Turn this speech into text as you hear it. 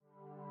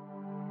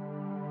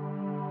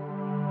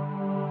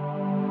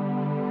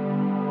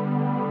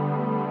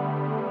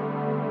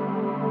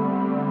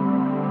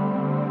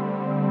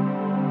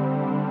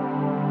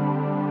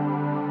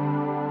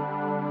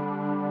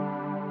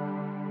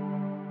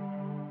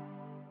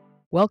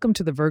Welcome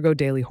to the Virgo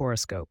Daily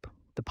Horoscope,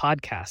 the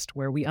podcast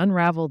where we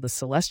unravel the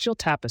celestial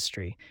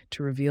tapestry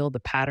to reveal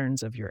the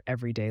patterns of your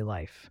everyday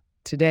life.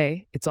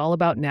 Today, it's all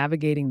about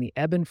navigating the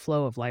ebb and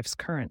flow of life's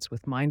currents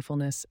with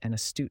mindfulness and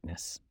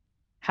astuteness.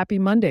 Happy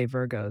Monday,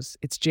 Virgos.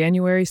 It's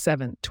January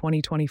 7th,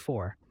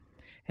 2024,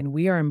 and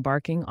we are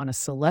embarking on a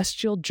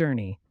celestial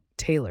journey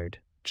tailored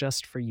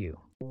just for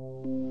you.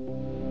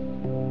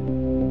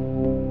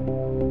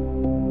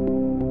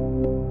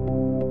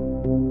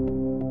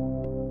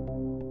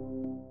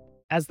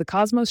 As the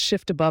cosmos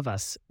shift above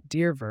us,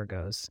 dear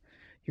Virgos,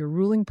 your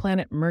ruling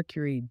planet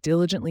Mercury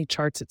diligently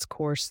charts its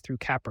course through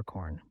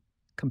Capricorn,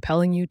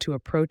 compelling you to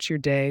approach your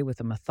day with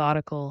a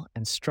methodical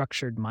and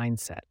structured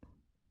mindset.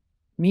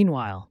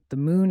 Meanwhile, the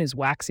moon is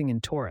waxing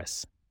in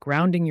Taurus,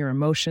 grounding your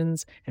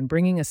emotions and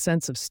bringing a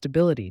sense of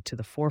stability to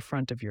the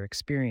forefront of your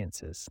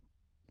experiences.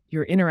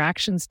 Your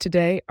interactions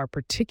today are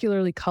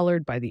particularly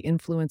colored by the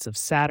influence of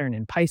Saturn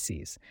in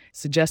Pisces,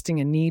 suggesting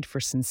a need for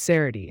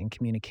sincerity in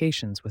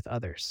communications with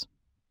others.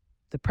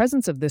 The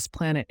presence of this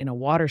planet in a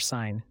water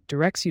sign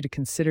directs you to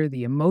consider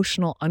the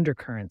emotional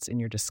undercurrents in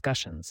your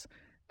discussions,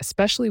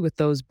 especially with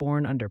those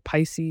born under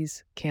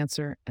Pisces,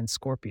 Cancer, and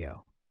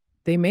Scorpio.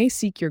 They may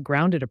seek your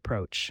grounded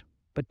approach,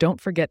 but don't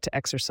forget to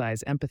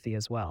exercise empathy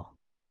as well.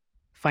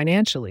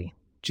 Financially,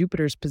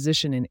 Jupiter's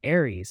position in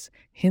Aries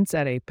hints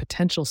at a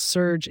potential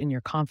surge in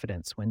your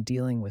confidence when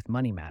dealing with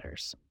money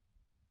matters.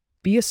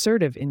 Be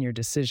assertive in your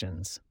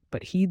decisions,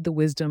 but heed the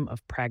wisdom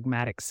of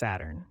pragmatic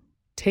Saturn.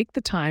 Take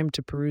the time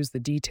to peruse the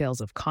details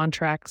of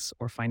contracts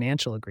or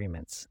financial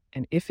agreements,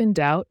 and if in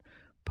doubt,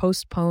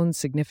 postpone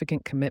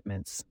significant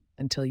commitments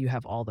until you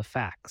have all the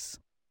facts.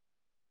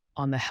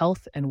 On the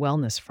health and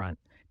wellness front,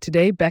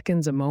 today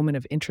beckons a moment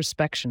of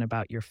introspection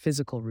about your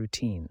physical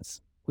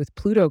routines. With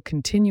Pluto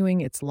continuing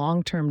its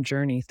long-term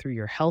journey through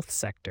your health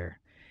sector,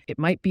 it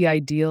might be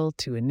ideal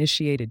to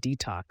initiate a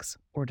detox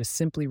or to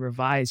simply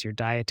revise your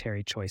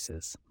dietary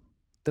choices.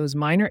 Those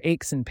minor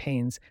aches and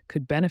pains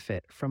could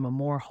benefit from a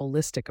more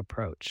holistic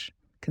approach.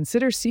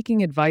 Consider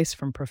seeking advice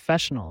from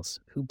professionals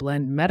who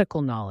blend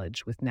medical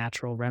knowledge with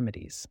natural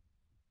remedies.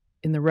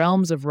 In the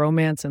realms of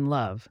romance and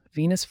love,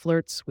 Venus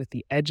flirts with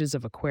the edges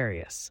of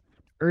Aquarius,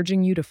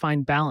 urging you to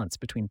find balance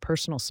between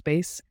personal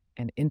space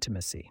and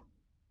intimacy.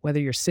 Whether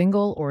you're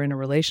single or in a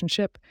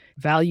relationship,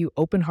 value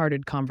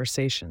open-hearted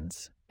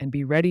conversations and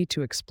be ready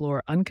to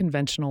explore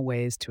unconventional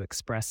ways to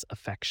express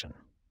affection.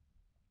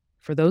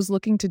 For those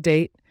looking to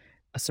date,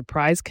 a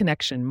surprise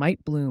connection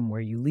might bloom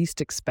where you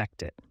least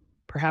expect it.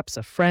 Perhaps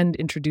a friend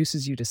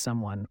introduces you to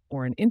someone,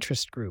 or an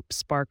interest group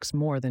sparks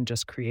more than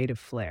just creative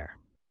flair.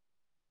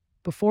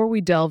 Before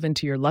we delve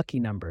into your lucky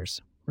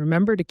numbers,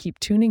 remember to keep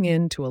tuning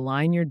in to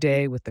align your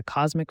day with the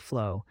cosmic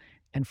flow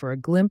and for a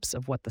glimpse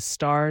of what the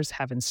stars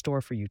have in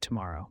store for you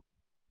tomorrow.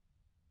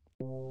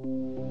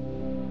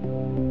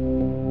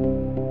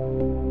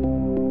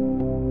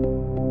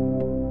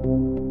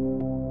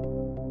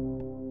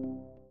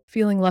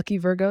 Feeling lucky,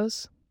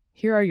 Virgos?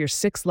 Here are your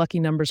 6 lucky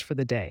numbers for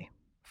the day: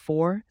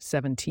 4,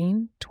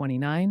 17,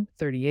 29,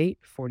 38,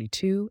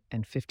 42,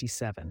 and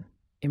 57.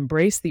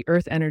 Embrace the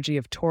earth energy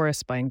of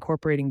Taurus by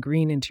incorporating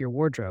green into your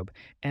wardrobe,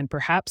 and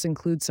perhaps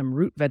include some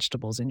root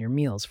vegetables in your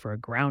meals for a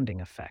grounding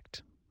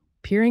effect.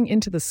 Peering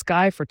into the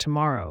sky for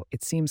tomorrow,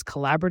 it seems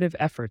collaborative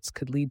efforts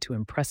could lead to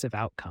impressive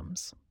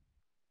outcomes.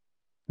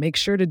 Make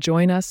sure to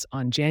join us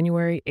on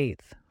January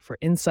 8th for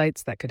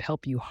insights that could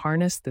help you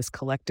harness this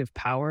collective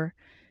power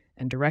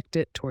and direct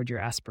it toward your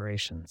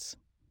aspirations.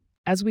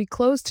 As we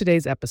close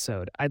today's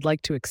episode, I'd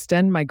like to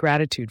extend my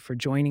gratitude for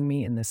joining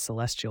me in this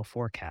celestial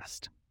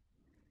forecast.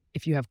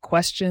 If you have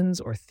questions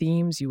or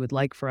themes you would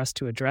like for us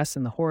to address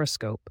in the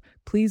horoscope,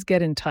 please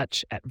get in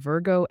touch at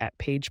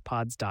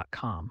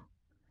virgo@pagepods.com.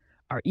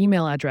 Our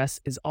email address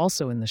is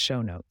also in the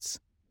show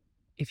notes.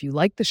 If you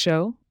like the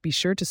show, be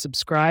sure to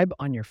subscribe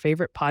on your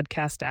favorite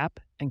podcast app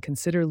and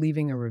consider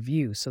leaving a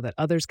review so that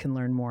others can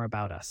learn more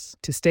about us.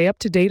 To stay up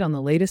to date on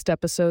the latest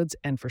episodes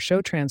and for show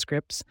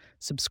transcripts,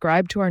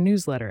 subscribe to our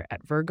newsletter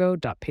at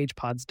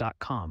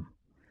virgo.pagepods.com.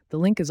 The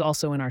link is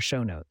also in our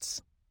show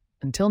notes.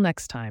 Until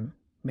next time,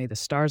 may the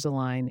stars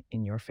align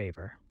in your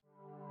favor.